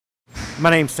My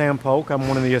name's Sam Polk. I'm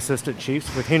one of the assistant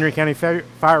chiefs with Henry County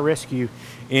Fire Rescue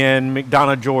in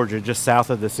McDonough, Georgia, just south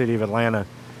of the city of Atlanta.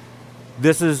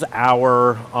 This is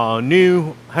our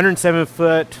new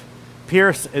 107-foot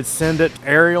Pierce Ascendant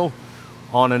aerial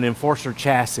on an Enforcer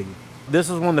chassis. This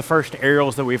is one of the first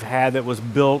aerials that we've had that was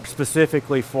built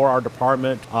specifically for our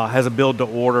department, has a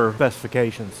build-to-order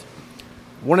specifications.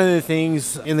 One of the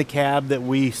things in the cab that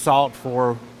we sought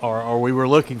for, or we were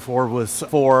looking for, was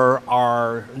for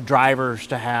our drivers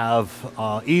to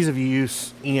have ease of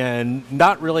use and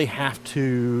not really have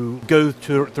to go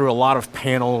through a lot of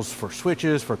panels for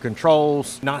switches, for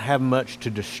controls, not have much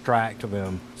to distract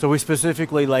them. So we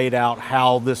specifically laid out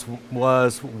how this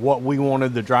was, what we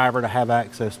wanted the driver to have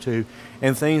access to,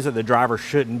 and things that the driver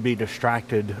shouldn't be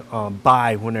distracted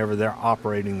by whenever they're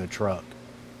operating the truck.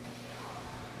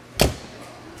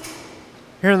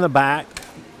 Here in the back,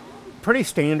 pretty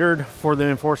standard for the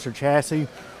Enforcer chassis.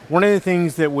 One of the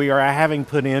things that we are having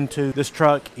put into this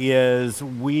truck is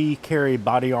we carry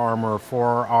body armor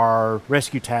for our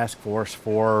rescue task force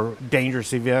for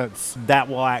dangerous events. That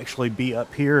will actually be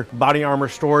up here. Body armor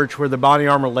storage where the body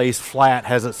armor lays flat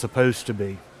as it's supposed to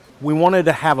be. We wanted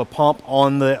to have a pump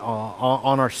on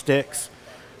our sticks,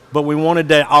 but we wanted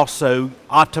to also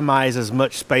optimize as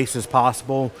much space as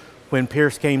possible. When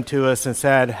Pierce came to us and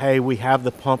said, hey, we have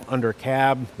the pump under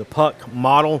cab, the PUC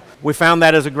model, we found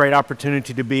that as a great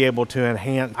opportunity to be able to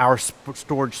enhance our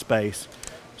storage space.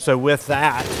 So with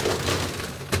that,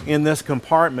 in this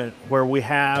compartment where we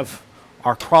have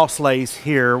our cross lays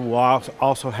here, we'll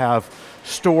also have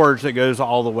storage that goes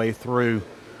all the way through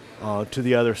to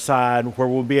the other side, where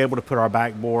we'll be able to put our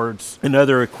backboards and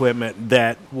other equipment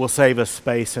that will save us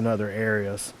space in other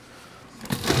areas.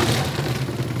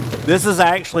 This is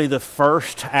actually the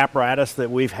first apparatus that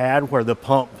we've had where the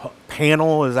pump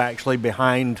panel is actually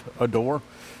behind a door.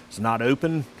 It's not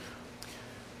open.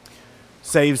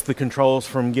 Saves the controls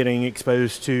from getting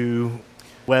exposed to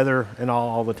weather and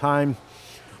all the time.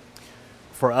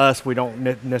 For us, we don't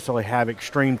necessarily have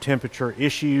extreme temperature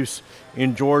issues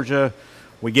in Georgia.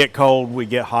 We get cold, we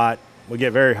get hot, we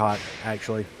get very hot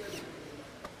actually.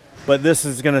 But this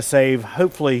is going to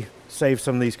hopefully save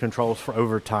some of these controls for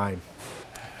over time.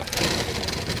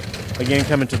 Again,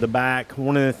 coming to the back,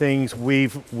 one of the things we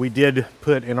did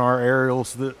put in our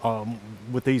aerials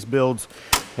with these builds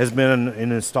has been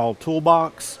an installed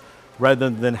toolbox, rather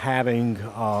than having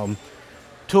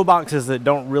toolboxes that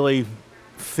don't really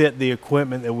fit the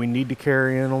equipment that we need to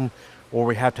carry in them, or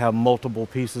we have to have multiple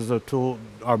pieces of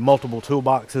multiple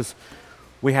toolboxes.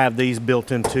 We have these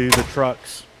built into the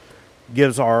trucks.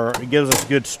 Gives us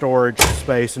good storage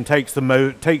space and makes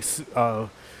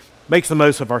the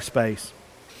most of our space.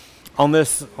 On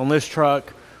this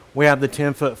truck, we have the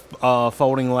 10-foot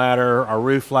folding ladder, our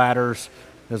roof ladders,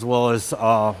 as well as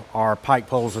our pike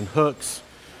poles and hooks,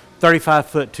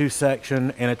 35-foot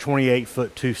two-section and a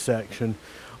 28-foot two-section.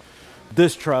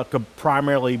 This truck could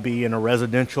primarily be in a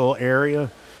residential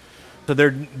area, so they're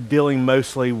dealing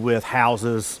mostly with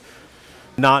houses,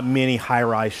 not many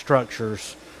high-rise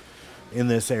structures in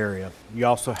this area. You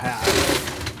also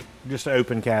have just an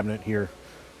open cabinet here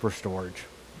for storage.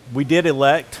 We did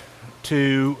elect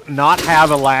to not have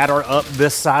a ladder up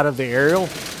this side of the aerial,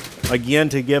 again,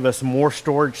 to give us more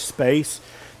storage space.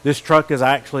 This truck is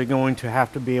actually going to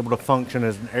have to be able to function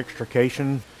as an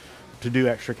extrication, to do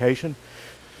extrication.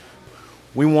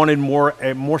 We wanted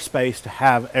more space to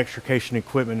have extrication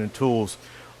equipment and tools.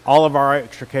 All of our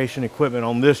extrication equipment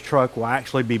on this truck will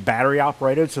actually be battery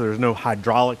operated, so there's no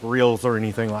hydraulic reels or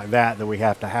anything like that we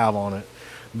have to have on it.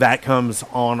 That comes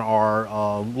on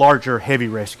our larger heavy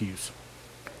rescues.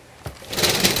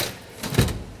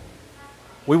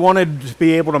 We wanted to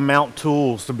be able to mount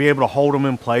tools, to be able to hold them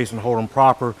in place and hold them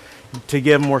proper. To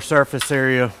give more surface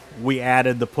area, we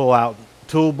added the pull-out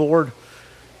tool board.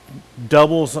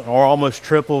 Doubles or almost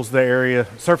triples the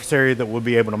surface area that we'll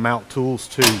be able to mount tools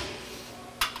to.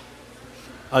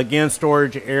 Again,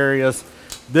 storage areas.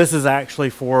 This is actually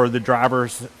for the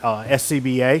driver's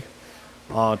SCBA.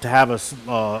 To have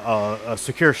a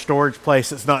secure storage place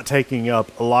that's not taking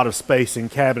up a lot of space in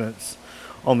cabinets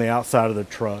on the outside of the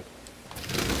truck.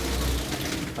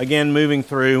 Again, moving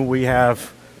through, we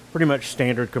have pretty much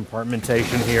standard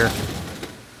compartmentation here.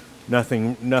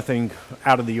 Nothing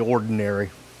out of the ordinary.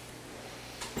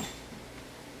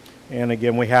 And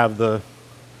again, we have the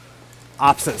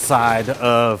opposite side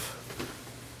of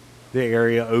the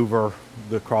area over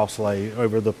the crosslay,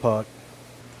 over the PUC.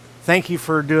 Thank you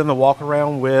for doing the walk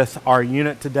around with our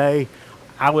unit today.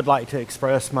 I would like to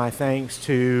express my thanks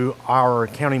to our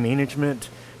county management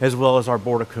as well as our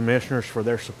Board of Commissioners for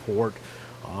their support.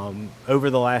 Over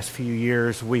the last few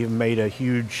years, we have made a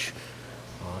huge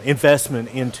investment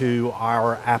into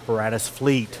our apparatus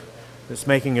fleet that's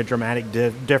making a dramatic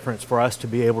difference for us to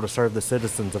be able to serve the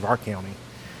citizens of our county.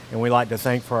 And we'd like to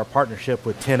thank for our partnership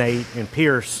with 10-8 and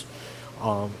Pierce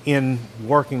in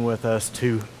working with us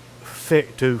to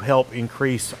help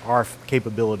increase our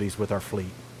capabilities with our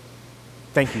fleet.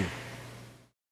 Thank you.